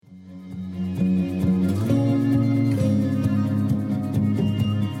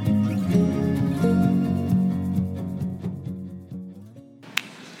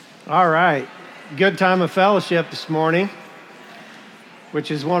All right. Good time of fellowship this morning,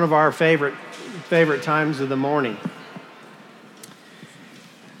 which is one of our favorite times of the morning.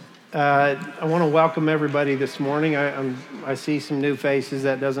 I want to welcome everybody this morning. I see some new faces.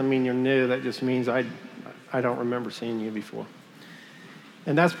 That doesn't mean you're new. That just means I don't remember seeing you before.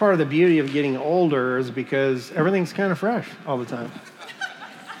 And that's part of the beauty of getting older, is because everything's kind of fresh all the time.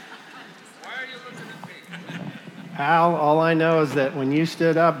 Al, all I know is that when you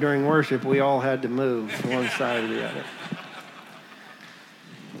stood up during worship, we all had to move to one side or the other.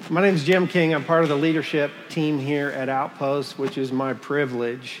 My name is Jim King. I'm part of the leadership team here at Outpost, which is my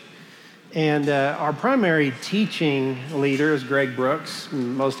privilege. And our primary teaching leader is Greg Brooks.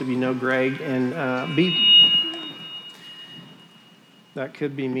 Most of you know Greg. And that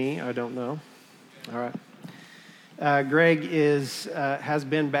could be me. I don't know. All right. Greg has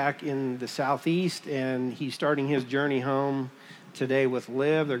been back in the Southeast, and he's starting his journey home today with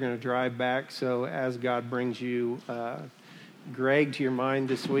Liv. They're going to drive back. So as God brings you, Greg, to your mind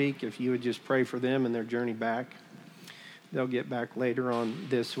this week, if you would just pray for them and their journey back. They'll get back later on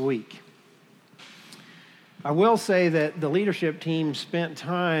this week. I will say that the leadership team spent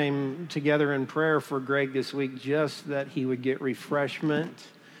time together in prayer for Greg this week, just that he would get refreshment,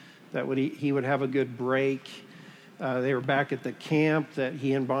 that he would have a good break. They were back at the camp that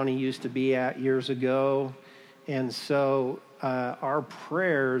he and Bonnie used to be at years ago. And so our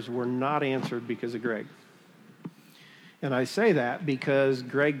prayers were not answered because of Greg. And I say that because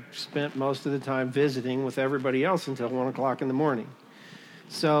Greg spent most of the time visiting with everybody else until 1 o'clock in the morning.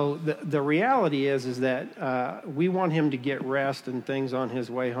 So the reality is that we want him to get rest and things on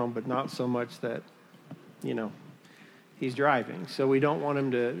his way home, but not so much that, he's driving. So we don't want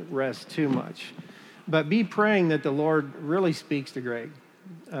him to rest too much. But be praying that the Lord really speaks to Greg.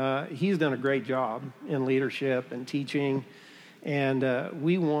 He's done a great job in leadership and teaching, and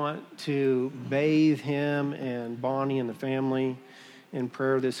we want to bathe him and Bonnie and the family in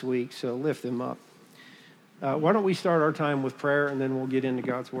prayer this week, so lift them up. Why don't we start our time with prayer, and then we'll get into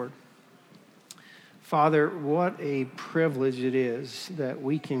God's Word. Father, what a privilege it is that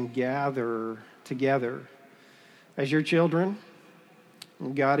we can gather together as your children.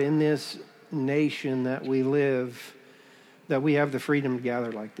 God, in this nation that we live, that we have the freedom to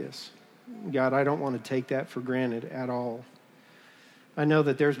gather like this. God, I don't want to take that for granted at all. I know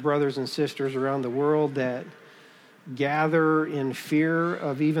that there's brothers and sisters around the world that gather in fear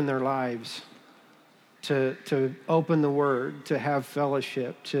of even their lives to open the Word, to have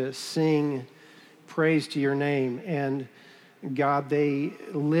fellowship, to sing praise to your name. And God, they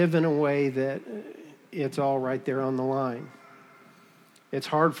live in a way that it's all right there on the line. It's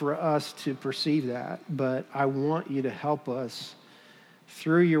hard for us to perceive that, but I want you to help us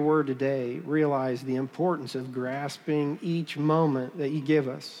through your word today realize the importance of grasping each moment that you give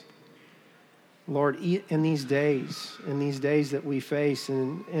us. Lord, in these days that we face,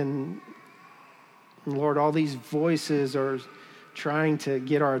 and Lord, all these voices are trying to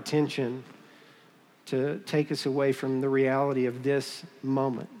get our attention, to take us away from the reality of this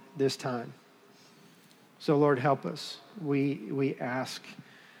moment, this time. So, Lord, help us. We ask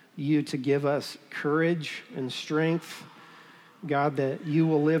you to give us courage and strength. God, that you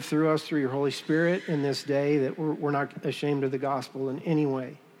will live through us through your Holy Spirit in this day, that we're not ashamed of the gospel in any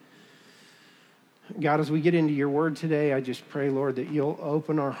way. God, as we get into your word today, I just pray, Lord, that you'll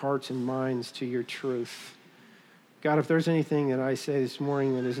open our hearts and minds to your truth. God, if there's anything that I say this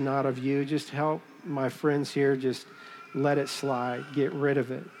morning that is not of you, just help my friends here, just let it slide, get rid of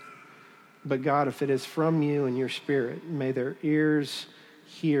it. But God, if it is from you and your Spirit, may their ears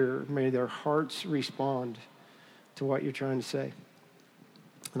hear, may their hearts respond to what you're trying to say.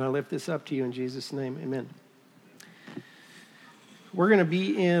 And I lift this up to you in Jesus' name, amen. We're going to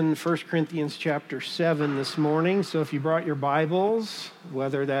be in 1 Corinthians chapter 7 this morning. So if you brought your Bibles,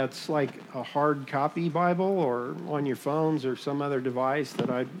 whether that's like a hard copy Bible or on your phones or some other device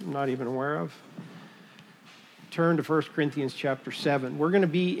that I'm not even aware of, turn to 1 Corinthians chapter 7. We're going to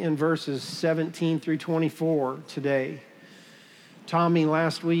be in verses 17 through 24 today. Tommy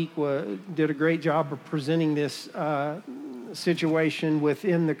last week did a great job of presenting this situation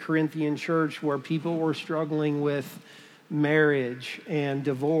within the Corinthian church where people were struggling with marriage and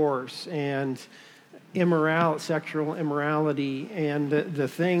divorce and sexual immorality and the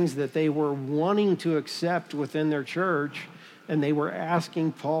things that they were wanting to accept within their church, and they were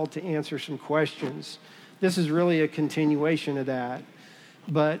asking Paul to answer some questions. This is really a continuation of that.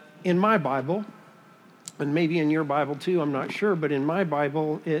 But in my Bible, and maybe in your Bible too, I'm not sure, but in my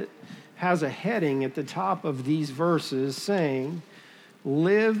Bible, it has a heading at the top of these verses saying,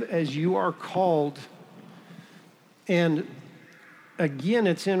 "Live as you are called." And again,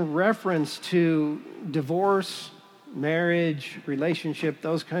 it's in reference to divorce, marriage, relationship,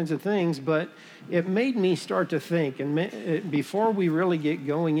 those kinds of things, but it made me start to think. And before we really get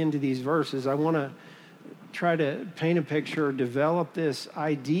going into these verses, I want to try to paint a picture, develop this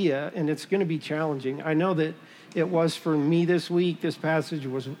idea, and it's going to be challenging. I know that it was for me this week. This passage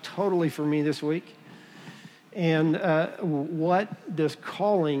was totally for me this week. And what does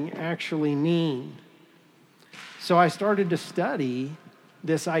calling actually mean? So I started to study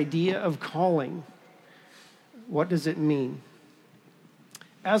this idea of calling. What does it mean?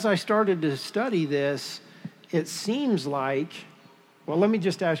 As I started to study this, it seems like, well, let me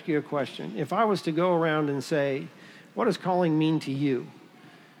just ask you a question. If I was to go around and say, what does calling mean to you?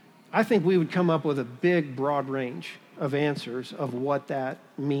 I think we would come up with a big, broad range of answers of what that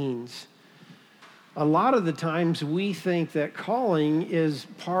means. A lot of the times we think that calling is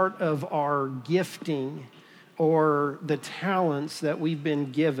part of our gifting or the talents that we've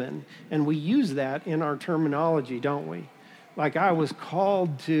been given, and we use that in our terminology, don't we? Like, I was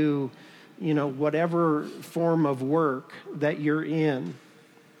called to, whatever form of work that you're in.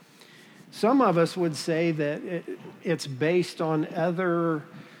 Some of us would say that it's based on other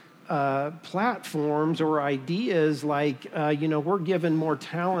platforms or ideas like, we're given more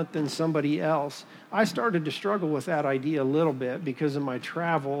talent than somebody else. I started to struggle with that idea a little bit because of my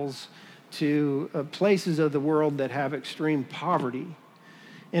travels to places of the world that have extreme poverty.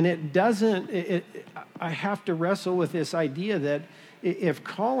 And I have to wrestle with this idea that if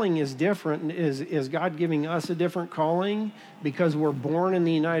calling is different, is God giving us a different calling because we're born in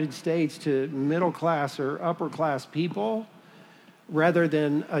the United States to middle class or upper class people, rather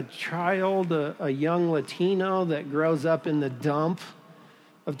than a child, a young Latino that grows up in the dump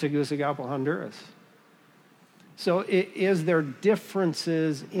of Tegucigalpa, Honduras? So is there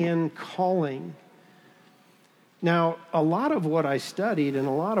differences in calling? Now, a lot of what I studied and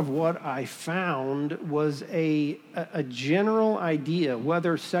a lot of what I found was a general idea,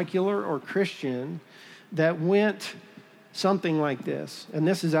 whether secular or Christian, that went something like this. And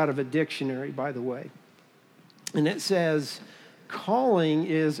this is out of a dictionary, by the way. And it says, calling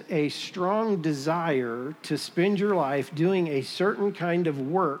is a strong desire to spend your life doing a certain kind of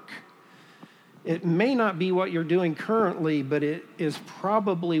work. It may not be what you're doing currently, but it is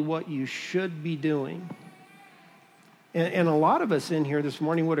probably what you should be doing. And a lot of us in here this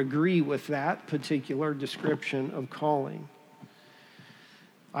morning would agree with that particular description of calling.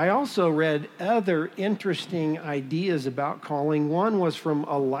 I also read other interesting ideas about calling. One was from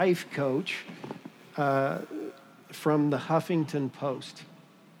a life coach from the Huffington Post.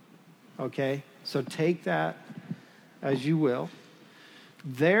 Okay, so take that as you will.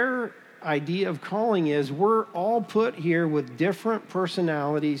 Their idea of calling is we're all put here with different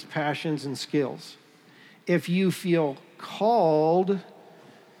personalities, passions, and skills. If you feel called,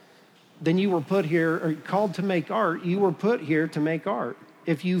 then you were put here, or called to make art, you were put here to make art.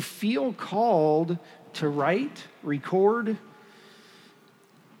 If you feel called to write, record,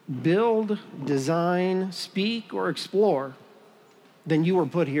 build, design, speak, or explore, then you were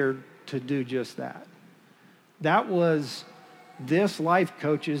put here to do just that. That was this life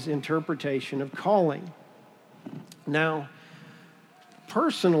coach's interpretation of calling. Now,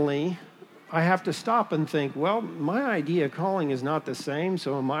 personally, I have to stop and think, well, my idea of calling is not the same,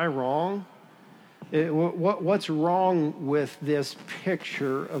 so am I wrong? What's wrong with this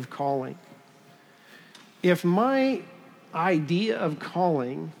picture of calling? If my idea of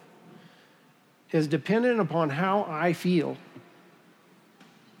calling is dependent upon how I feel,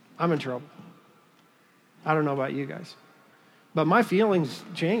 I'm in trouble. I don't know about you guys, but my feelings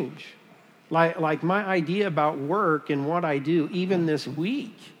change. Like my idea about work and what I do, even this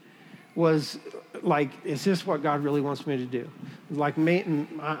week, was like, is this what God really wants me to do? Like,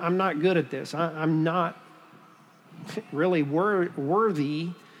 I'm not good at this. I'm not really worthy.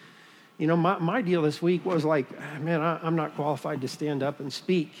 My deal this week was like, man, I'm not qualified to stand up and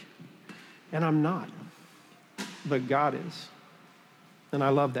speak. And I'm not. But God is. And I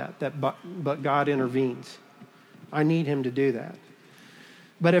love that but God intervenes. I need him to do that.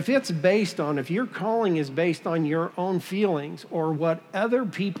 But if your calling is based on your own feelings or what other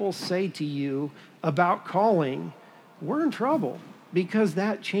people say to you about calling, we're in trouble because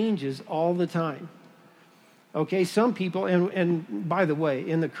that changes all the time. Okay, some people, and by the way,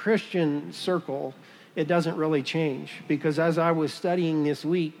 in the Christian circle, it doesn't really change because as I was studying this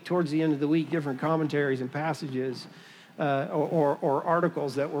week, towards the end of the week, different commentaries and passages or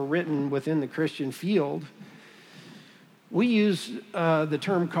articles that were written within the Christian field, we use the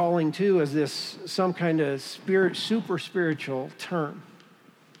term calling too as some kind of super spiritual term.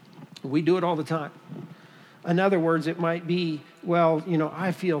 We do it all the time. In other words, it might be, well,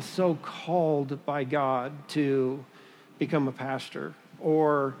 I feel so called by God to become a pastor,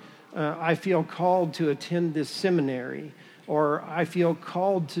 or I feel called to attend this seminary, or I feel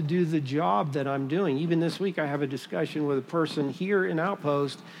called to do the job that I'm doing. Even this week, I have a discussion with a person here in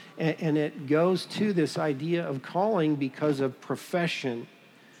Outpost, and it goes to this idea of calling because of profession.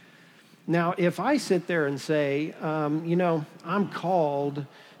 Now, if I sit there and say, I'm called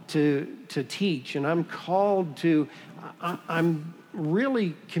to teach, and I'm called to, I'm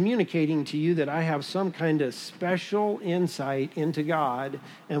really communicating to you that I have some kind of special insight into God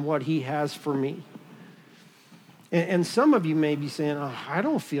and what He has for me. And some of you may be saying, oh, I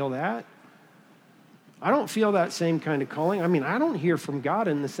don't feel that. I don't feel that same kind of calling. I don't hear from God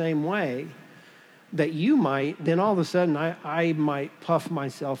in the same way that you might. Then all of a sudden I might puff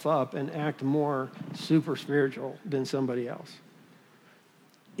myself up and act more super spiritual than somebody else.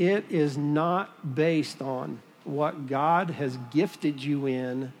 It is not based on what God has gifted you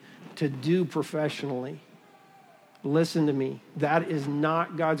in to do professionally. Listen to me. That is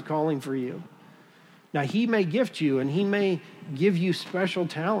not God's calling for you. Now, He may gift you and He may give you special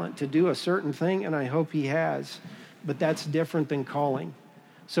talent to do a certain thing, and I hope He has, but that's different than calling.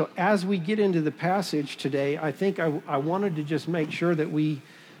 So as we get into the passage today, I think I wanted to just make sure that we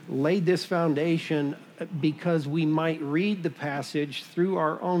laid this foundation because we might read the passage through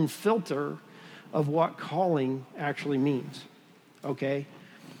our own filter of what calling actually means, okay?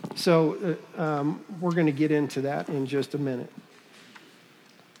 So we're going to get into that in just a minute.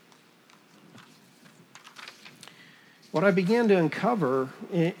 What I began to uncover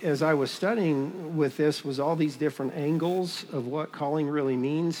as I was studying with this was all these different angles of what calling really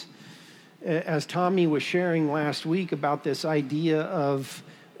means. As Tommy was sharing last week about this idea of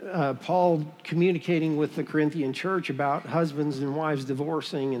Paul communicating with the Corinthian church about husbands and wives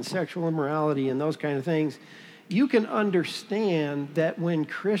divorcing and sexual immorality and those kind of things, you can understand that when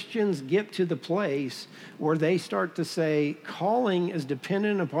Christians get to the place where they start to say calling is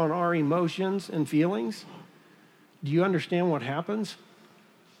dependent upon our emotions and feelings, do you understand what happens?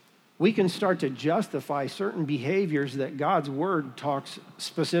 We can start to justify certain behaviors that God's word talks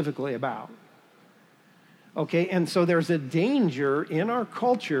specifically about. Okay, and so there's a danger in our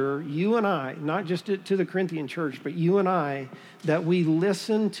culture, you and I, not just to the Corinthian church, but you and I, that we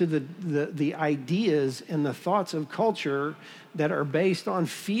listen to the ideas and the thoughts of culture that are based on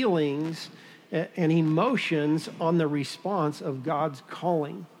feelings and emotions on the response of God's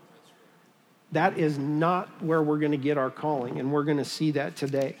calling. That is not where we're going to get our calling, and we're going to see that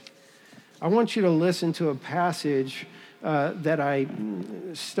today. I want you to listen to a passage that I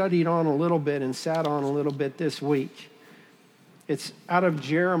studied on a little bit and sat on a little bit this week. It's out of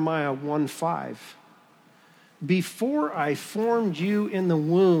Jeremiah 1:5. Before I formed you in the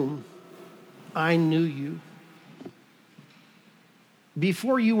womb, I knew you.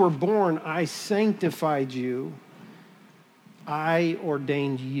 Before you were born, I sanctified you. I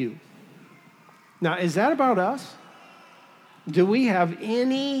ordained you. Now, is that about us? Do we have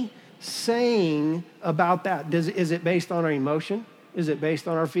any saying about that? Is it based on our emotion? Is it based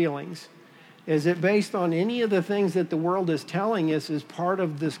on our feelings? Is it based on any of the things that the world is telling us is part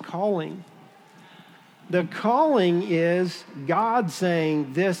of this calling? The calling is God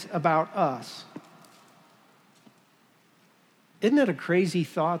saying this about us. Isn't it a crazy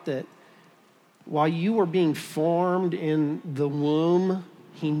thought that while you were being formed in the womb,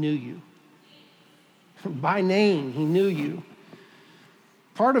 He knew you? By name, He knew you.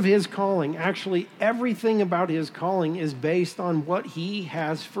 Part of His calling, actually everything about His calling is based on what He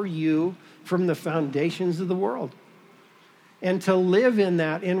has for you from the foundations of the world. And to live in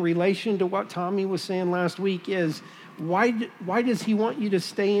that in relation to what Tommy was saying last week is, why does He want you to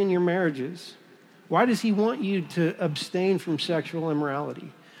stay in your marriages? Why does He want you to abstain from sexual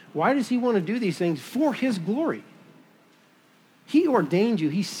immorality? Why does He want to do these things? For His glory. He ordained you.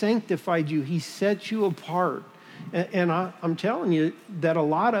 He sanctified you. He set you apart. And I'm telling you that a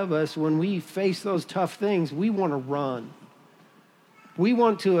lot of us, when we face those tough things, we want to run. We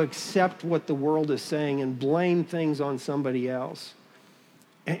want to accept what the world is saying and blame things on somebody else.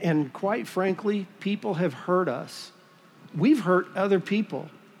 And quite frankly, people have hurt us. We've hurt other people.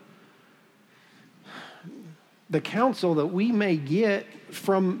 The counsel that we may get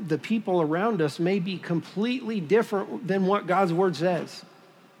from the people around us may be completely different than what God's word says.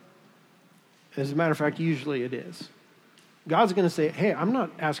 As a matter of fact, usually it is. God's going to say, hey, I'm not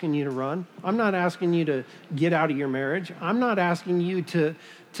asking you to run. I'm not asking you to get out of your marriage. I'm not asking you to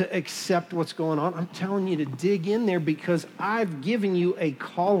accept what's going on. I'm telling you to dig in there because I've given you a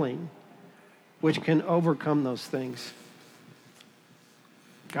calling which can overcome those things.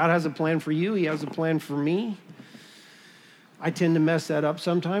 God has a plan for you. He has a plan for me. I tend to mess that up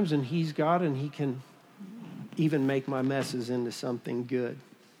sometimes, and he's God, and he can even make my messes into something good.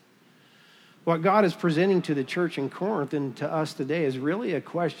 What God is presenting to the church in Corinth and to us today is really a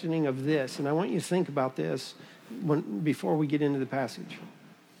questioning of this, and I want you to think about this before we get into the passage.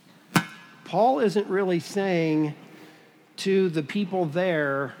 Paul isn't really saying to the people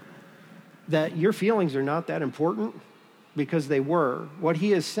there that your feelings are not that important, because they were. What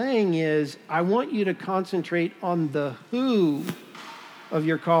he is saying is, I want you to concentrate on the who of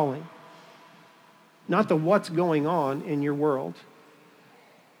your calling, not the what's going on in your world.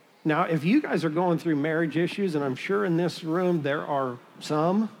 Now, if you guys are going through marriage issues, and I'm sure in this room there are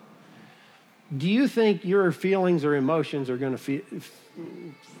some, do you think your feelings or emotions are going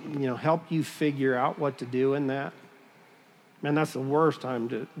to help you figure out what to do in that? Man, that's the worst time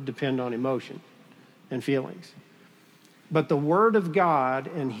to depend on emotion and feelings. But the Word of God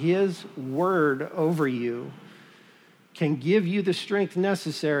and His Word over you can give you the strength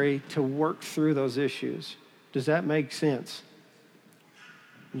necessary to work through those issues. Does that make sense?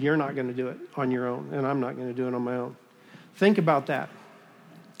 You're not going to do it on your own, and I'm not going to do it on my own. Think about that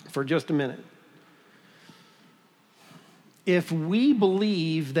for just a minute. If we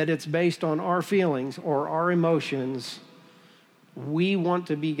believe that it's based on our feelings or our emotions, we want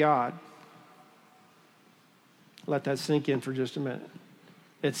to be God. Let that sink in for just a minute.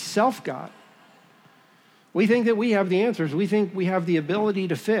 It's self-God. We think that we have the answers. We think we have the ability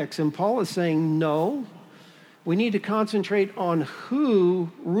to fix. And Paul is saying, no, we need to concentrate on who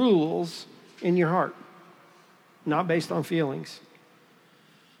rules in your heart, not based on feelings.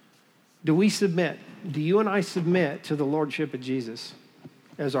 Do we submit? Do you and I submit to the Lordship of Jesus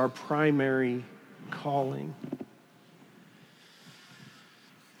as our primary calling?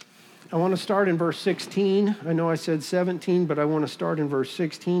 I want to start in verse 16. I know I said 17, but I want to start in verse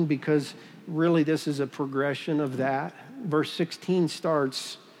 16 because really this is a progression of that. Verse 16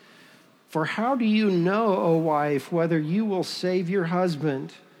 starts, "For how do you know, O wife, whether you will save your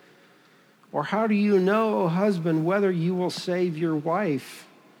husband? Or how do you know, O husband, whether you will save your wife?"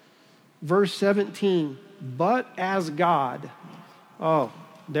 Verse 17, "But as God." Oh,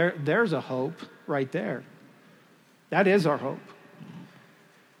 there's a hope right there. That is our hope.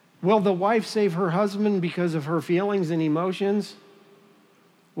 Will the wife save her husband because of her feelings and emotions?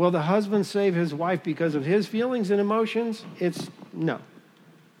 Will the husband save his wife because of his feelings and emotions? It's no.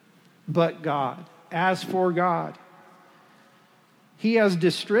 But God. As for God, He has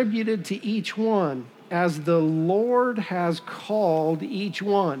distributed to each one as the Lord has called each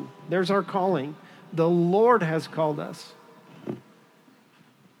one. There's our calling. The Lord has called us.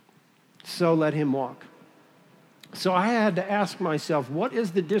 So let him walk. So I had to ask myself, what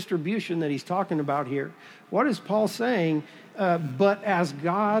is the distribution that he's talking about here? What is Paul saying? But as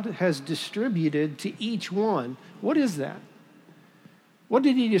God has distributed to each one. What is that? What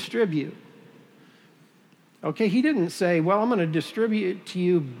did he distribute? Okay, he didn't say, well, I'm going to distribute to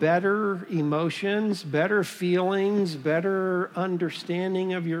you better emotions, better feelings, better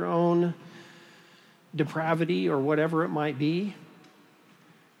understanding of your own depravity or whatever it might be.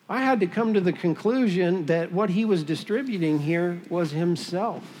 I had to come to the conclusion that what he was distributing here was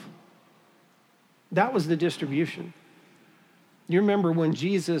himself. That was the distribution. You remember when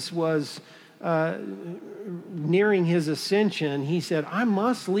Jesus was nearing his ascension, he said, I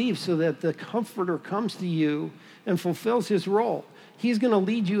must leave so that the Comforter comes to you and fulfills his role. He's going to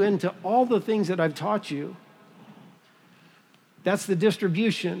lead you into all the things that I've taught you. That's the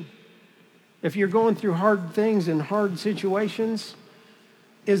distribution. If you're going through hard things and hard situations,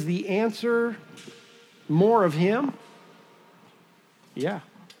 is the answer more of him? Yeah,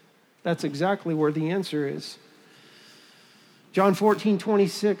 that's exactly where the answer is. John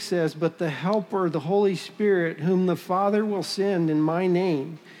 14:26 says, "But the Helper, the Holy Spirit, whom the Father will send in my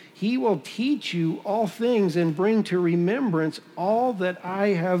name, he will teach you all things and bring to remembrance all that I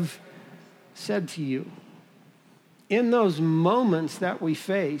have said to you." In those moments that we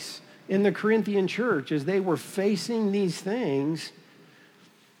face in the Corinthian church, as they were facing these things,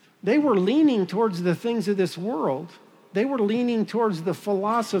 they were leaning towards the things of this world. They were leaning towards the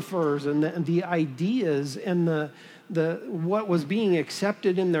philosophers and the ideas and the what was being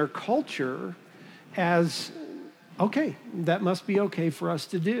accepted in their culture as, okay, that must be okay for us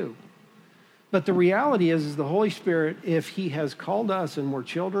to do. But the reality is the Holy Spirit, if he has called us and we're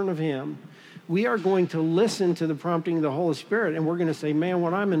children of him, we are going to listen to the prompting of the Holy Spirit, and we're going to say, man,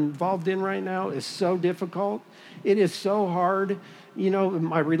 what I'm involved in right now is so difficult. It is so hard. You know,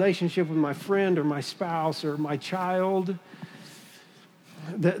 my relationship with my friend or my spouse or my child,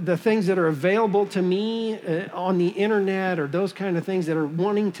 the things that are available to me on the internet, or those kind of things that are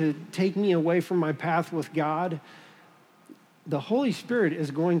wanting to take me away from my path with God, the Holy Spirit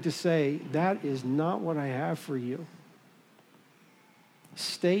is going to say, that is not what I have for you.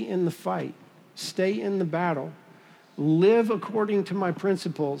 Stay in the fight. Stay in the battle. Live according to my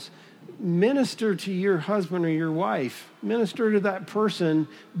principles. Minister to your husband or your wife. Minister to that person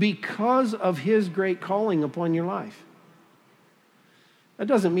because of his great calling upon your life. That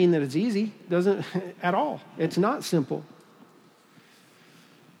doesn't mean that it's easy. Doesn't at all. It's not simple.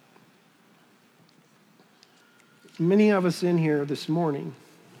 Many of us in here this morning,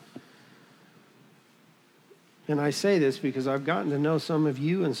 and I say this because I've gotten to know some of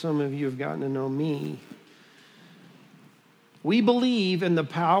you and some of you have gotten to know me. We believe in the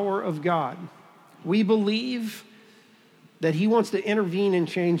power of God. We believe that he wants to intervene and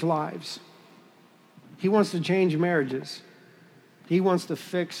change lives. He wants to change marriages. He wants to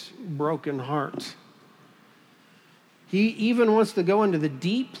fix broken hearts. He even wants to go into the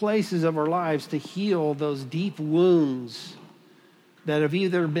deep places of our lives to heal those deep wounds that have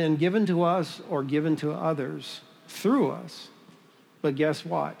either been given to us or given to others through us. But guess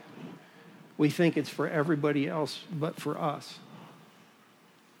what? We think it's for everybody else but for us.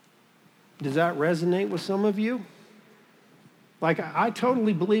 Does that resonate with some of you? Like, I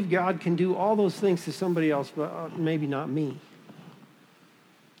totally believe God can do all those things to somebody else, but maybe not me.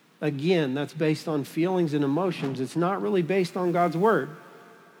 Again, that's based on feelings and emotions. It's not really based on God's word.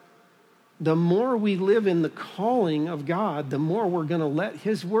 The more we live in the calling of God, the more we're going to let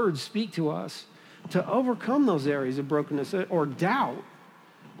his word speak to us to overcome those areas of brokenness or doubt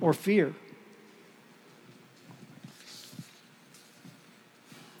or fear.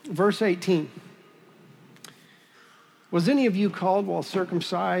 Verse 18. Was any of you called while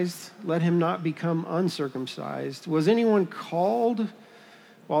circumcised? Let him not become uncircumcised. Was anyone called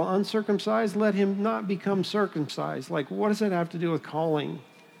while uncircumcised? Let him not become circumcised. Like, what does that have to do with calling?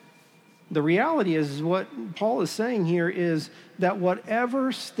 The reality is what Paul is saying here is that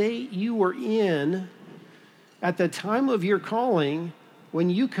whatever state you were in at the time of your calling, when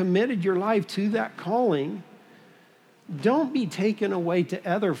you committed your life to that calling, don't be taken away to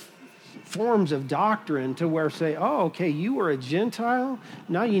other forms of doctrine to where say, oh, okay, you were a Gentile,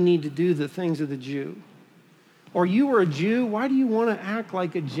 now you need to do the things of the Jew. Or you were a Jew, why do you want to act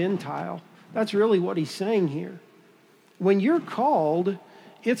like a Gentile? That's really what he's saying here. When you're called,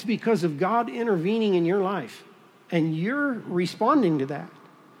 it's because of God intervening in your life, and you're responding to that.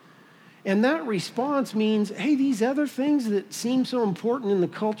 And that response means, hey, these other things that seem so important in the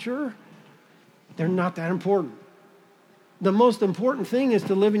culture, they're not that important. The most important thing is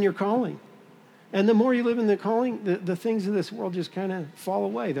to live in your calling. And the more you live in the calling, the things of this world just kind of fall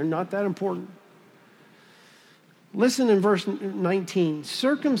away. They're not that important. Listen in verse 19.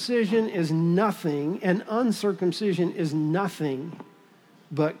 Circumcision is nothing, and uncircumcision is nothing,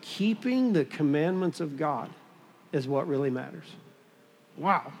 but keeping the commandments of God is what really matters.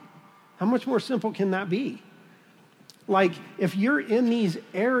 Wow. How much more simple can that be? Like, if you're in these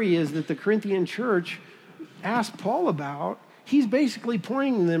areas that the Corinthian church asked Paul about, he's basically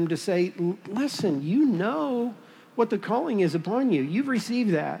pointing them to say, listen, you know what the calling is upon you. You've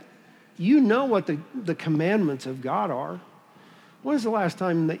received that. You know what the commandments of God are. When was the last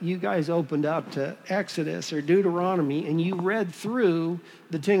time that you guys opened up to Exodus or Deuteronomy and you read through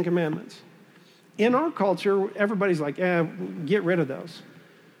the Ten Commandments? In our culture, everybody's like, get rid of those.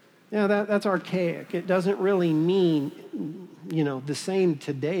 Yeah, that's archaic. It doesn't really mean, the same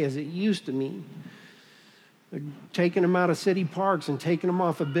today as it used to mean. They're taking them out of city parks and taking them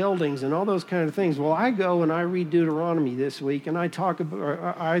off of buildings and all those kind of things. Well, I go and I read Deuteronomy this week, and I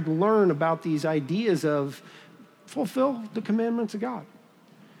learn about these ideas of fulfill the commandments of God.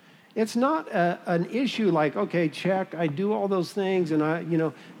 It's not an issue like, okay, check, I do all those things,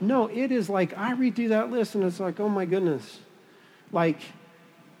 and no, it is like I read through that list, and it's like, oh my goodness, like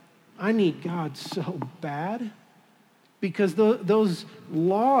I need God so bad. Because those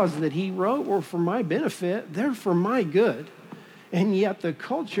laws that he wrote were for my benefit. They're for my good. And yet the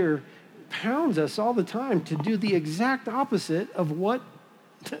culture pounds us all the time to do the exact opposite of what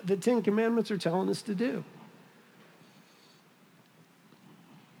the Ten Commandments are telling us to do.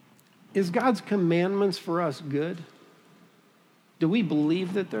 Is God's commandments for us good? Do we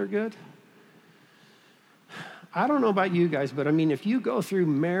believe that they're good? I don't know about you guys, but if you go through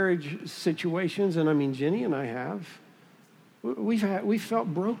marriage situations, and Jenny and I have, we've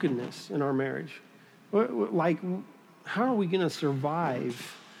felt brokenness in our marriage. Like, how are we going to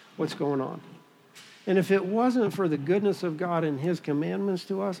survive what's going on? And if it wasn't for the goodness of God and his commandments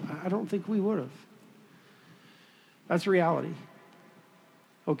to us, I don't think we would have. That's reality.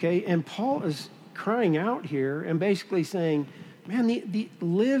 Okay, and Paul is crying out here and basically saying, man,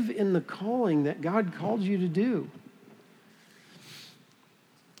 live in the calling that God called you to do.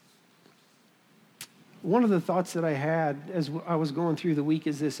 One of the thoughts that I had as I was going through the week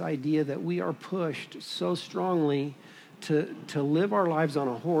is this idea that we are pushed so strongly to live our lives on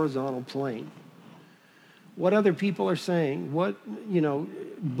a horizontal plane. What other people are saying, what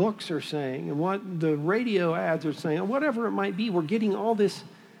books are saying, and what the radio ads are saying, whatever it might be, we're getting all this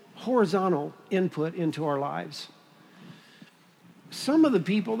horizontal input into our lives. Some of the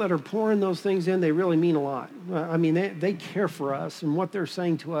people that are pouring those things in, they really mean a lot. I mean, they care for us, and what they're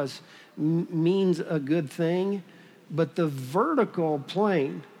saying to us means a good thing. But the vertical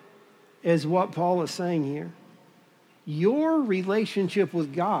plane is what Paul is saying here. Your relationship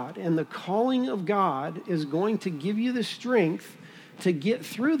with God and the calling of God is going to give you the strength to get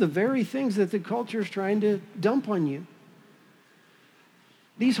through the very things that the culture is trying to dump on you.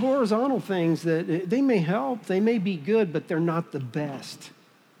 These horizontal things, that they may help, they may be good, but they're not the best.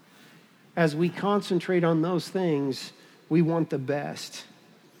 As we concentrate on those things, we want the best.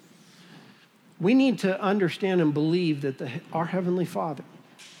 We need to understand and believe that our Heavenly Father,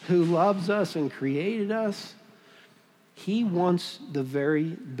 who loves us and created us, He wants the very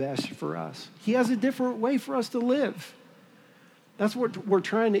best for us. He has a different way for us to live. That's what we're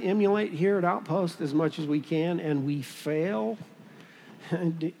trying to emulate here at Outpost as much as we can, and we fail.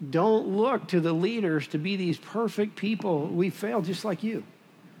 Don't look to the leaders to be these perfect people. We fail just like you.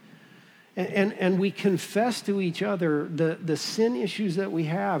 And we confess to each other the sin issues that we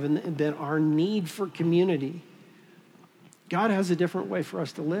have and then our need for community. God has a different way for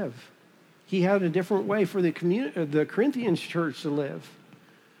us to live. He had a different way for the Corinthians church to live.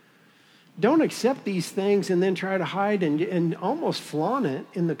 Don't accept these things and then try to hide and almost flaunt it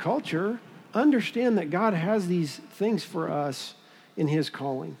in the culture. Understand that God has these things for us in His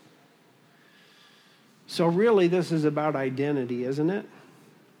calling. So really, this is about identity, isn't it?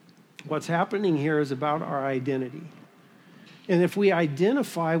 What's happening here is about our identity. And if we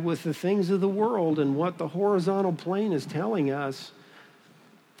identify with the things of the world and what the horizontal plane is telling us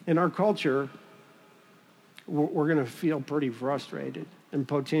in our culture, we're going to feel pretty frustrated and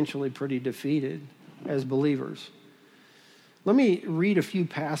potentially pretty defeated as believers. Let me read a few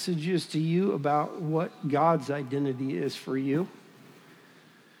passages to you about what God's identity is for you.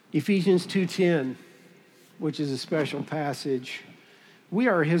 Ephesians 2:10, which is a special passage. We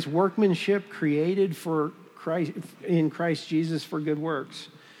are His workmanship, created in Christ Jesus for good works,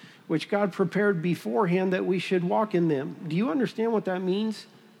 which God prepared beforehand that we should walk in them. Do you understand what that means?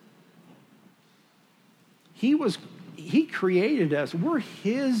 He created us. We're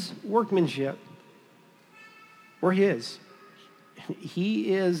His workmanship. We're His.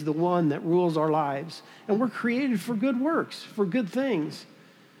 He is the one that rules our lives. And we're created for good works, for good things.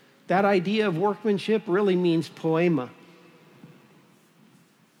 That idea of workmanship really means poema.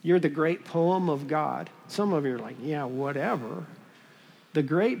 You're the great poem of God. Some of you are like, yeah, whatever. The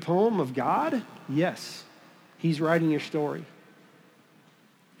great poem of God? Yes. He's writing your story.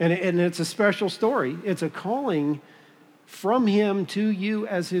 And it's a special story. It's a calling from Him to you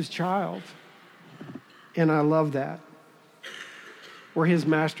as His child. And I love that. We're His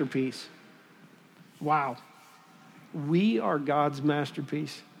masterpiece. Wow. We are God's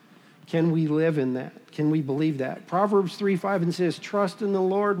masterpiece. Can we live in that? Can we believe that? Proverbs 3:5 says, trust in the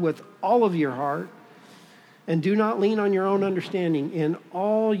Lord with all of your heart and do not lean on your own understanding. In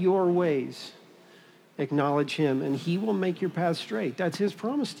all your ways, acknowledge Him and He will make your path straight. That's His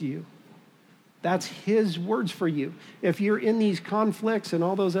promise to you. That's His words for you. If you're in these conflicts and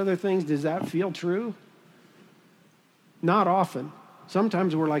all those other things, does that feel true? Not often.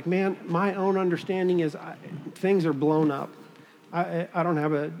 Sometimes we're like, man, my own understanding is things are blown up. I don't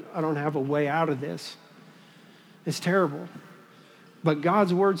have a way out of this. It's terrible. But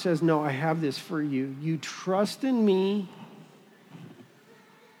God's word says, no, I have this for you. You trust in me.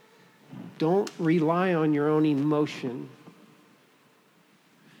 Don't rely on your own emotion.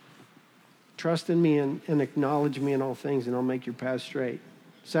 Trust in me and acknowledge me in all things, and I'll make your path straight.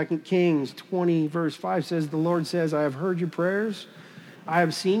 2 Kings 20, verse 5 says, the Lord says, I have heard your prayers. I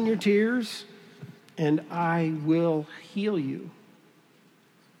have seen your tears, and I will heal you.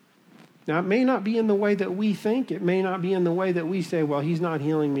 Now, it may not be in the way that we think. It may not be in the way that we say, well, He's not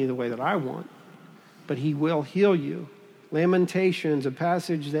healing me the way that I want. But He will heal you. Lamentations, a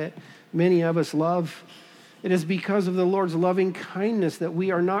passage that many of us love. It is because of the Lord's loving kindness that we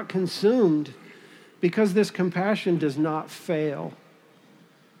are not consumed, because this compassion does not fail.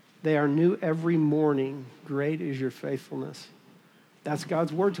 They are new every morning. Great is your faithfulness. That's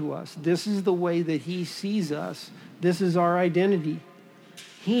God's word to us. This is the way that He sees us. This is our identity.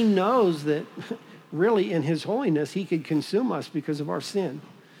 He knows that really in his holiness, he could consume us because of our sin.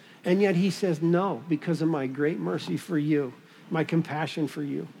 And yet he says, no, because of my great mercy for you, my compassion for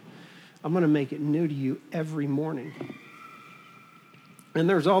you, I'm going to make it new to you every morning. And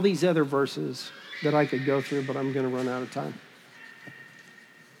there's all these other verses that I could go through, but I'm going to run out of time.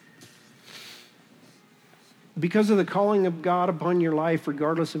 Because of the calling of God upon your life,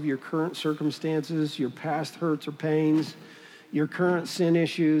 regardless of your current circumstances, your past hurts or pains, your current sin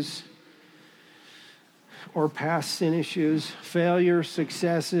issues or past sin issues, failures,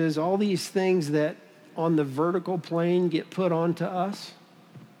 successes, all these things that on the vertical plane get put onto us.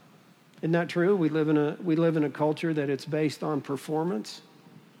 Isn't that true? We live in a culture that it's based on performance.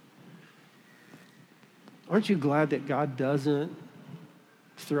 Aren't you glad that God doesn't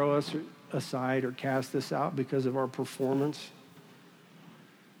throw us aside or cast us out because of our performance?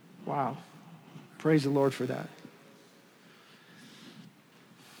 Wow. Praise the Lord for that.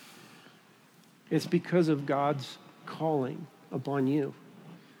 It's because of God's calling upon you.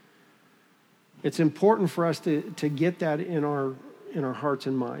 It's important for us to get that in our hearts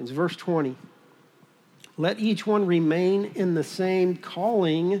and minds. Verse 20. Let each one remain in the same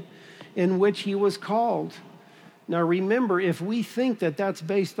calling in which he was called. Now remember, if we think that that's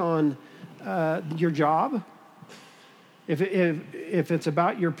based on your job, if it's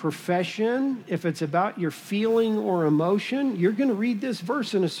about your profession, if it's about your feeling or emotion, you're going to read this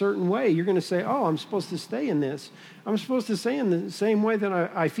verse in a certain way. You're going to say, oh, I'm supposed to stay in this. I'm supposed to stay in the same way that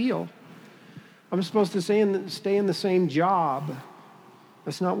I feel. I'm supposed to stay in the same job.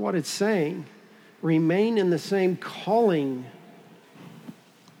 That's not what it's saying. Remain in the same calling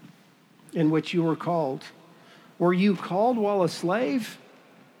in which you were called. Were you called while a slave?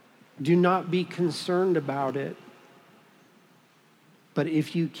 Do not be concerned about it. But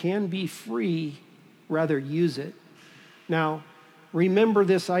if you can be free, rather use it. Now, remember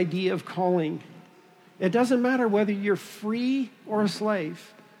this idea of calling. It doesn't matter whether you're free or a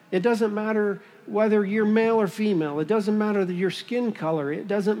slave. It doesn't matter whether you're male or female. It doesn't matter your skin color. It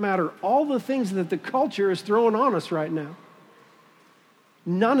doesn't matter all the things that the culture is throwing on us right now.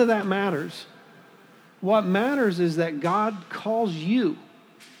 None of that matters. What matters is that God calls you,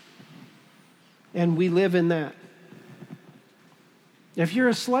 and we live in that. If you're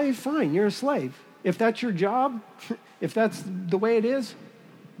a slave, fine, you're a slave. If that's your job, if that's the way it is,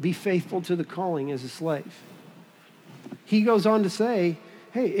 be faithful to the calling as a slave. He goes on to say,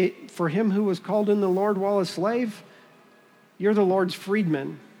 hey, for him who was called in the Lord while a slave, you're the Lord's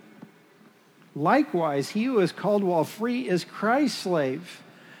freedman. Likewise, he who is called while free is Christ's slave.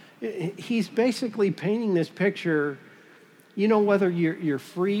 He's basically painting this picture. You know, whether you're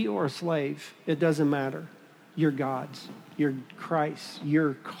free or a slave, it doesn't matter. You're God's. You're Christ's.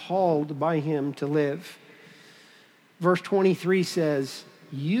 You're called by him to live. Verse 23 says,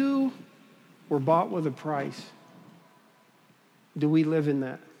 you were bought with a price. Do we live in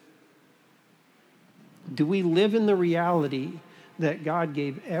that? Do we live in the reality that God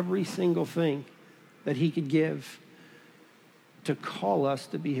gave every single thing that he could give to call us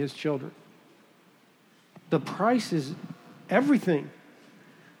to be his children? The price is everything.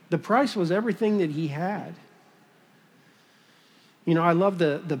 The price was everything that he had. You know, I love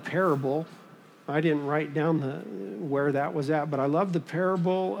the parable. I didn't write down where that was at, but I love the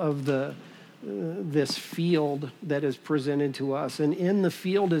parable of this field that is presented to us. And in the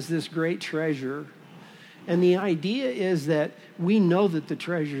field is this great treasure. And the idea is that we know that the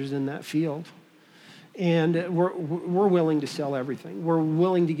treasure is in that field. And we're willing to sell everything. We're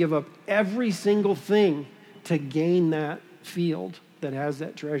willing to give up every single thing to gain that field that has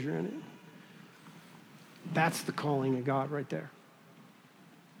that treasure in it. That's the calling of God right there.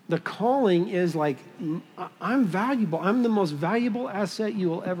 The calling is like, I'm valuable. I'm the most valuable asset you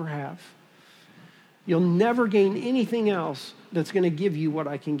will ever have. You'll never gain anything else that's going to give you what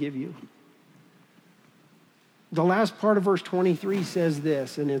I can give you. The last part of verse 23 says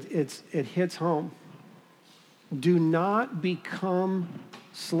this, and it hits home. Do not become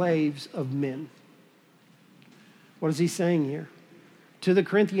slaves of men. What is he saying here? To the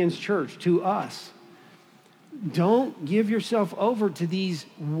Corinthians church, to us. Don't give yourself over to these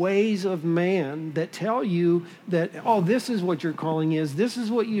ways of man that tell you that, oh, this is what your calling is. This is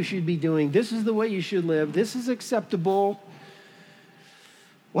what you should be doing. This is the way you should live. This is acceptable.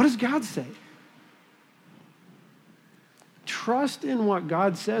 What does God say? Trust in what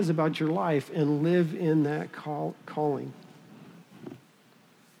God says about your life and live in that calling.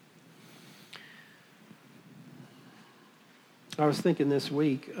 I was thinking this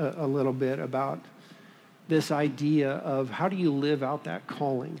week a little bit about this idea of how do you live out that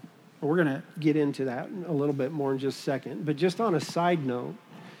calling. We're going to get into that a little bit more in just a second. But just on a side note,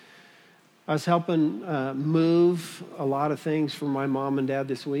 I was helping move a lot of things for my mom and dad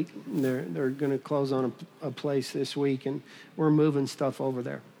this week. They're going to close on a place this week, and we're moving stuff over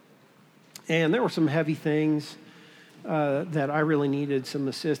there. And there were some heavy things that I really needed some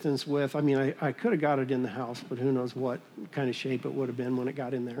assistance with. I mean, I could have got it in the house, but who knows what kind of shape it would have been when it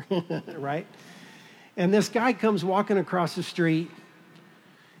got in there, right? And this guy comes walking across the street,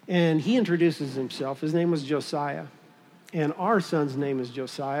 and he introduces himself. His name was Josiah, and our son's name is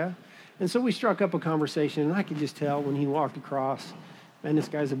Josiah. And so we struck up a conversation, and I could just tell when he walked across, man, this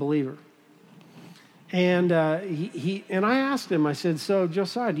guy's a believer. And and I asked him, I said, so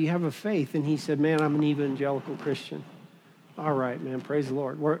Josiah, do you have a faith? And he said, man, I'm an evangelical Christian. All right, man, praise the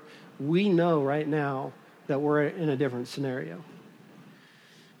Lord. We know right now that we're in a different scenario.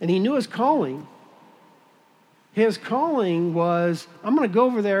 And he knew his calling. His calling was, I'm going to go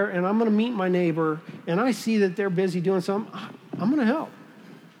over there and I'm going to meet my neighbor, and I see that they're busy doing something. I'm going to help.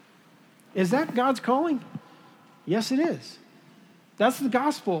 Is that God's calling? Yes, it is. That's the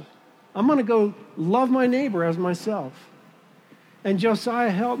gospel. I'm going to go love my neighbor as myself. And Josiah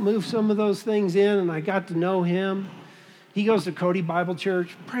helped move some of those things in, and I got to know him. He goes to Cody Bible Church.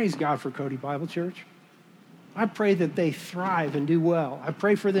 Praise God for Cody Bible Church. I pray that they thrive and do well. I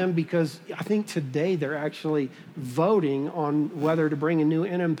pray for them because I think today they're actually voting on whether to bring a new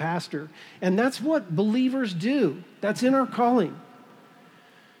interim pastor. And that's what believers do. That's in our calling.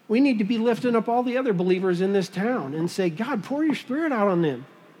 We need to be lifting up all the other believers in this town and say, God, pour your Spirit out on them.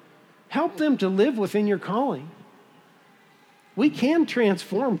 Help them to live within your calling. We can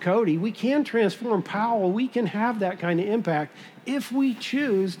transform Cody. We can transform Powell. We can have that kind of impact if we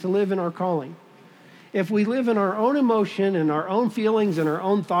choose to live in our calling. If we live in our own emotion and our own feelings and our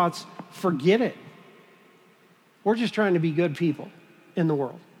own thoughts, forget it. We're just trying to be good people in the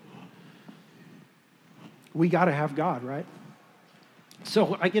world. We got to have God, right?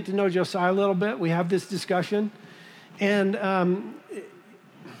 So I get to know Josiah a little bit. We have this discussion. And I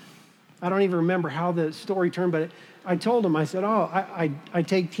don't even remember how the story turned, but I told him, I said, I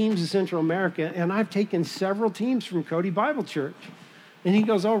take teams of Central America, and I've taken several teams from Cody Bible Church. And he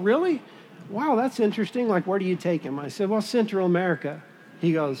goes, oh, really? Wow, that's interesting. Like, where do you take him? I said, well, Central America.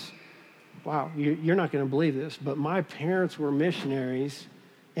 He goes, wow, you're not going to believe this, but my parents were missionaries,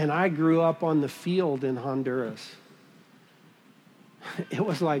 and I grew up on the field in Honduras. It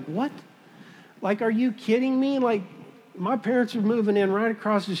was like, what? Like, are you kidding me? Like, my parents are moving in right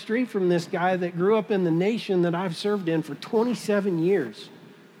across the street from this guy that grew up in the nation that I've served in for 27 years.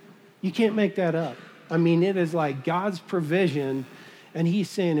 You can't make that up. I mean, it is like God's provision. And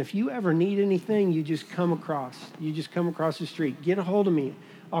he's saying, if you ever need anything, you just come across. You just come across the street. Get a hold of me.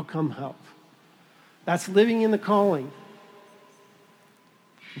 I'll come help. That's living in the calling.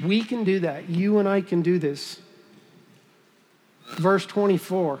 We can do that. You and I can do this. Verse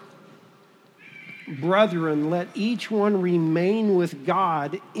 24. Brethren, let each one remain with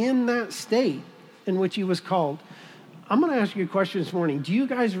God in that state in which he was called. I'm going to ask you a question this morning. Do you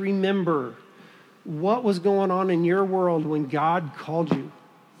guys remember what was going on in your world when God called you?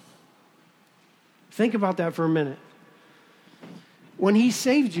 Think about that for a minute. When he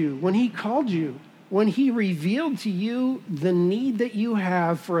saved you, when he called you, when he revealed to you the need that you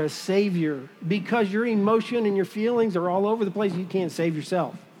have for a Savior, because your emotion and your feelings are all over the place, you can't save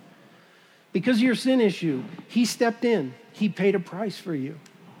yourself. Because of your sin issue, he stepped in. He paid a price for you.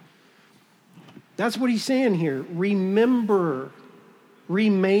 That's what he's saying here. Remember,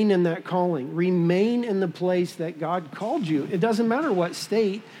 remain in that calling. Remain in the place that God called you. It doesn't matter what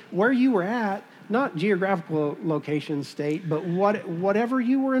state, where you were at, not geographical location, state, but whatever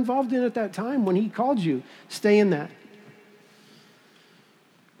you were involved in at that time when he called you, stay in that.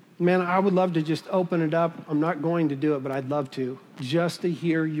 Man, I would love to just open it up. I'm not going to do it, but I'd love to. Just to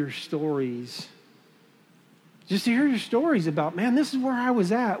hear your stories. Just to hear your stories about, man, this is where I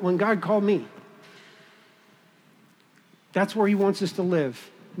was at when God called me. That's where he wants us to live,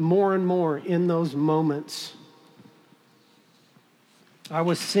 more and more in those moments. I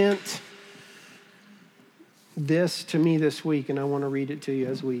was sent this to me this week, and I want to read it to you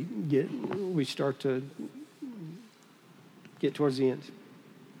as we start to get towards the end.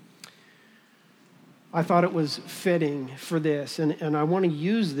 I thought it was fitting for this, and I want to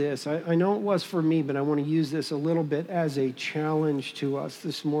use this. I know it was for me, but I want to use this a little bit as a challenge to us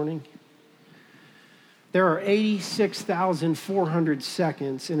this morning. There are 86,400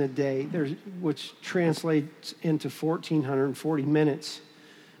 seconds in a day, which translates into 1,440 minutes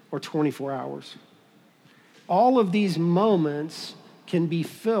or 24 hours. All of these moments can be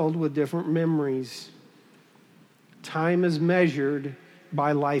filled with different memories. Time is measured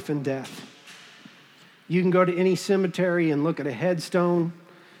by life and death. You can go to any cemetery and look at a headstone,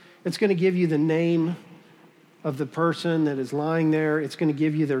 It's going to give you the name of the person that is lying there. It's going to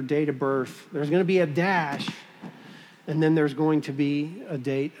give you their date of birth. There's going to be a dash, and then there's going to be a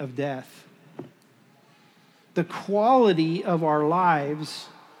date of death. The quality of our lives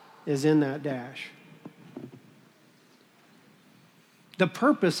is in that dash. The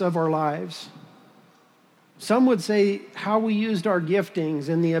purpose of our lives. Some would say how we used our giftings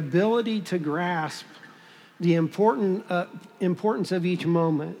and the ability to grasp the importance of each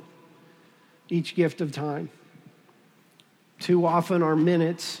moment, each gift of time. Too often our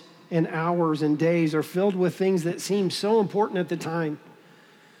minutes and hours and days are filled with things that seem so important at the time,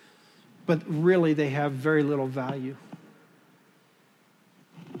 but really they have very little value.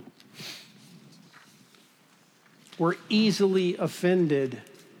 We're easily offended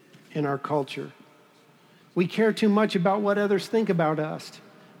in our culture. We care too much about what others think about us.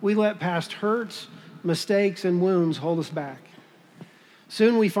 We let past hurts, mistakes, and wounds hold us back.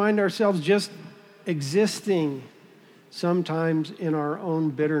 Soon we find ourselves just existing, sometimes in our own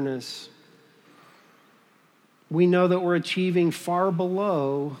bitterness. We know that we're achieving far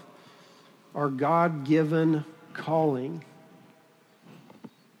below our God-given calling.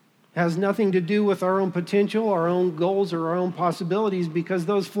 It has nothing to do with our own potential, our own goals, or our own possibilities, because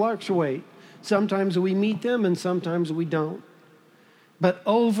those fluctuate. Sometimes we meet them and sometimes we don't. But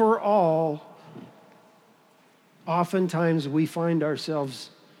overall, oftentimes we find ourselves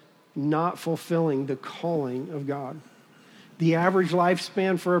not fulfilling the calling of God. The average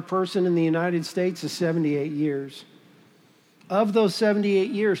lifespan for a person in the United States is 78 years. Of those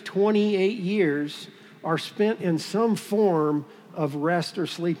 78 years, 28 years are spent in some form of rest or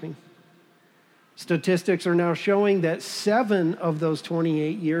sleeping. Statistics are now showing that 7 of those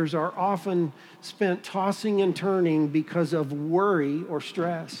 28 years are often spent tossing and turning because of worry or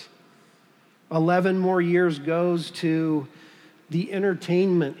stress. 11 more years goes to the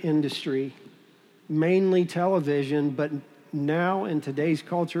entertainment industry, mainly television, but now in today's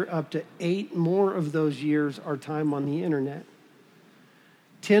culture, up to 8 more of those years are time on the internet.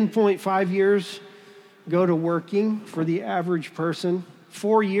 10.5 years go to working for the average person,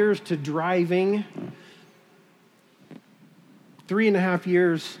 4 years to driving, 3.5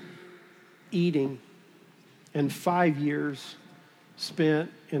 years eating, and 5 years spent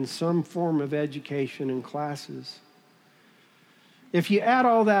in some form of education and classes. If you add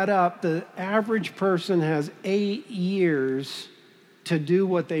all that up, the average person has 8 years to do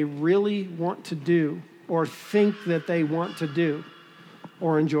what they really want to do or think that they want to do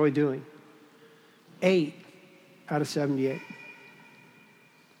or enjoy doing. 8 out of 78.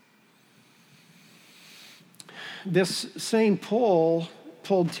 This same poll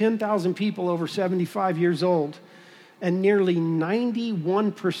polled 10,000 people over 75 years old, and nearly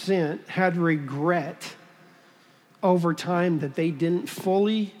 91% had regret over time that they didn't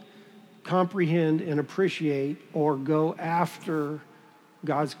fully comprehend and appreciate or go after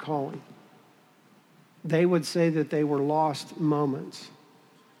God's calling. They would say that they were lost moments.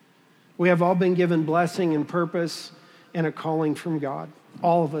 We have all been given blessing and purpose and a calling from God,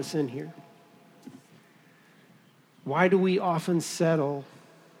 all of us in here. Why do we often settle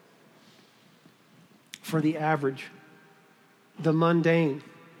for the average, the mundane,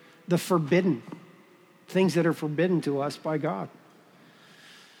 the forbidden, things that are forbidden to us by God?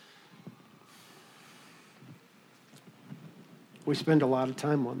 We spend a lot of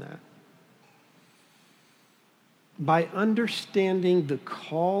time on that. By understanding the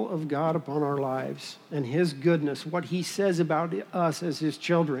call of God upon our lives and His goodness, what He says about us as His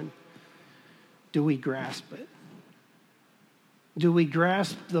children, do we grasp it? Do we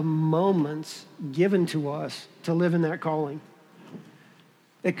grasp the moments given to us to live in that calling?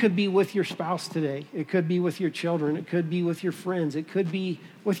 It could be with your spouse today. It could be with your children. It could be with your friends. It could be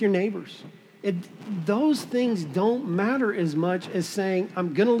with your neighbors. Those things don't matter as much as saying,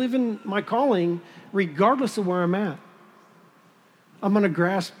 I'm going to live in my calling regardless of where I'm at. I'm going to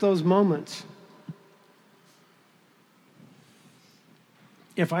grasp those moments.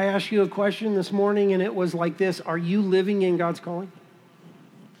 If I asked you a question this morning and it was like this, are you living in God's calling?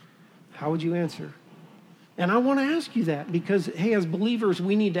 How would you answer? And I want to ask you that because, hey, as believers,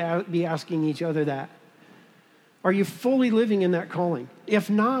 we need to be asking each other that. Are you fully living in that calling? If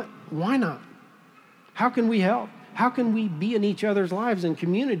not, why not? How can we help? How can we be in each other's lives and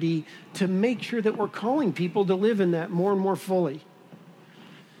community to make sure that we're calling people to live in that more and more fully?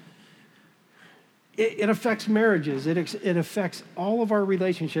 It affects marriages. It affects all of our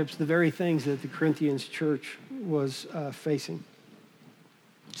relationships, the very things that the Corinthians church was facing.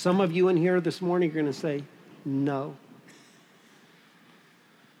 Some of you in here this morning are going to say, no.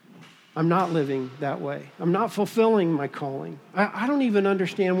 I'm not living that way. I'm not fulfilling my calling. I don't even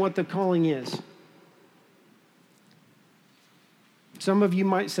understand what the calling is. Some of you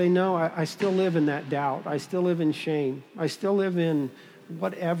might say, no, I still live in that doubt. I still live in shame. I still live in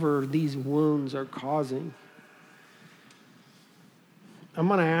whatever these wounds are causing. I'm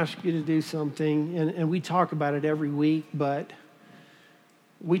going to ask you to do something, and we talk about it every week, but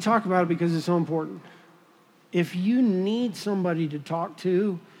we talk about it because it's so important. If you need somebody to talk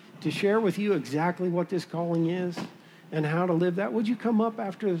to share with you exactly what this calling is and how to live that, would you come up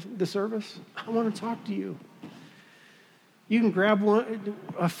after the service? I want to talk to you. You can grab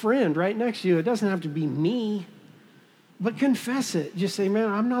a friend right next to you. It doesn't have to be me, but confess it. Just say, man,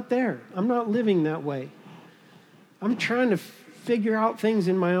 I'm not there. I'm not living that way. I'm trying to figure out things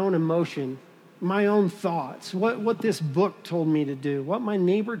in my own emotion, my own thoughts, what this book told me to do, what my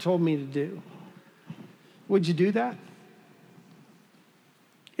neighbor told me to do. Would you do that?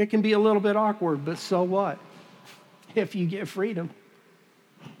 It can be a little bit awkward, but so what? If you get freedom.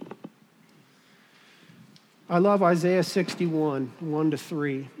 I love Isaiah 61,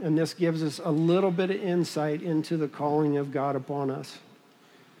 1-3, and this gives us a little bit of insight into the calling of God upon us.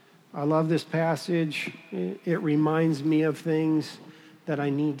 I love this passage. It reminds me of things that I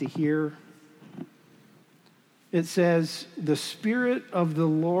need to hear. It says, "The Spirit of the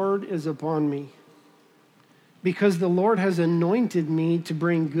Lord is upon me, because the Lord has anointed me to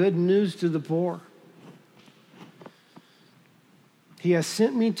bring good news to the poor. He has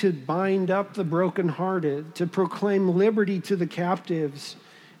sent me to bind up the brokenhearted, to proclaim liberty to the captives,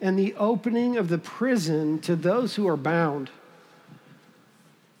 and the opening of the prison to those who are bound,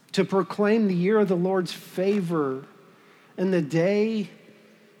 to proclaim the year of the Lord's favor and the day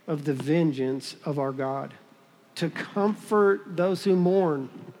of the vengeance of our God, to comfort those who mourn,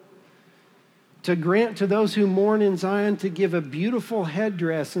 to grant to those who mourn in Zion to give a beautiful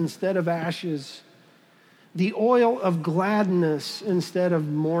headdress instead of ashes, the oil of gladness instead of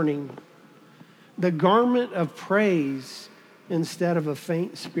mourning, the garment of praise instead of a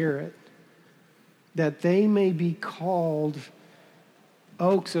faint spirit, that they may be called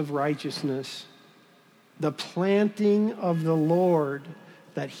oaks of righteousness, the planting of the Lord,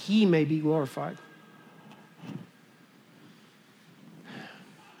 that he may be glorified."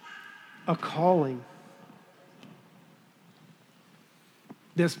 A calling.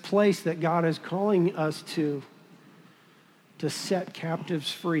 This place that God is calling us to set captives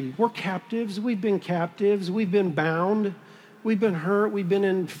free. We're captives. We've been captives. We've been bound. We've been hurt. We've been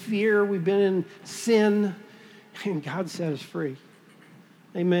in fear. We've been in sin. And God set us free.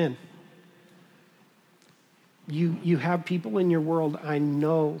 Amen. You have people in your world, I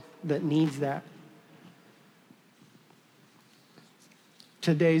know, that needs that.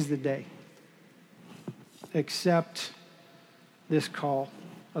 Today's the day. Accept this call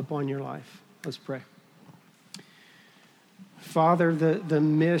upon your life. Let's pray. Father, the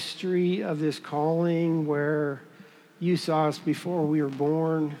mystery of this calling where you saw us before we were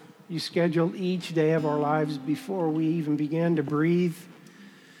born, you scheduled each day of our lives before we even began to breathe.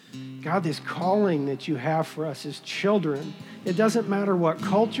 God, this calling that you have for us as children, it doesn't matter what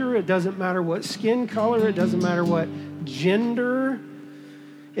culture, it doesn't matter what skin color, it doesn't matter what gender.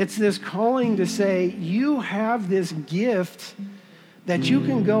 It's this calling to say, you have this gift that you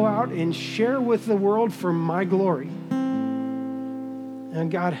can go out and share with the world for my glory.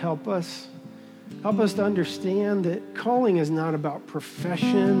 And God, help us. Help us to understand that calling is not about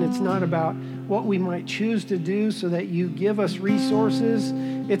profession. It's not about what we might choose to do so that you give us resources.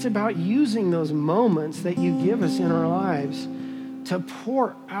 It's about using those moments that you give us in our lives to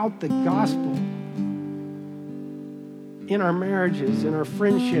pour out the gospel in our marriages, in our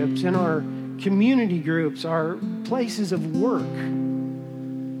friendships, in our community groups, our places of work.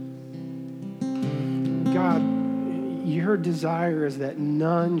 God, your desire is that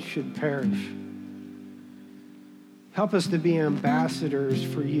none should perish. Help us to be ambassadors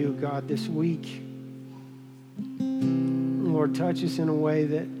for you, God, this week. Lord, touch us in a way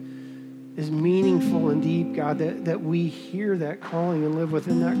that is meaningful and deep, God, that we hear that calling and live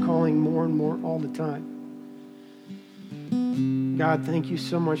within that calling more and more all the time. God, thank you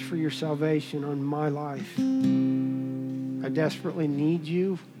so much for your salvation on my life. I desperately need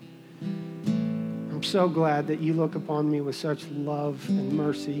you. I'm so glad that you look upon me with such love and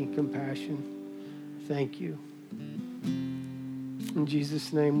mercy and compassion. Thank you. In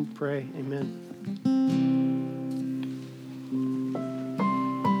Jesus' name we pray, amen.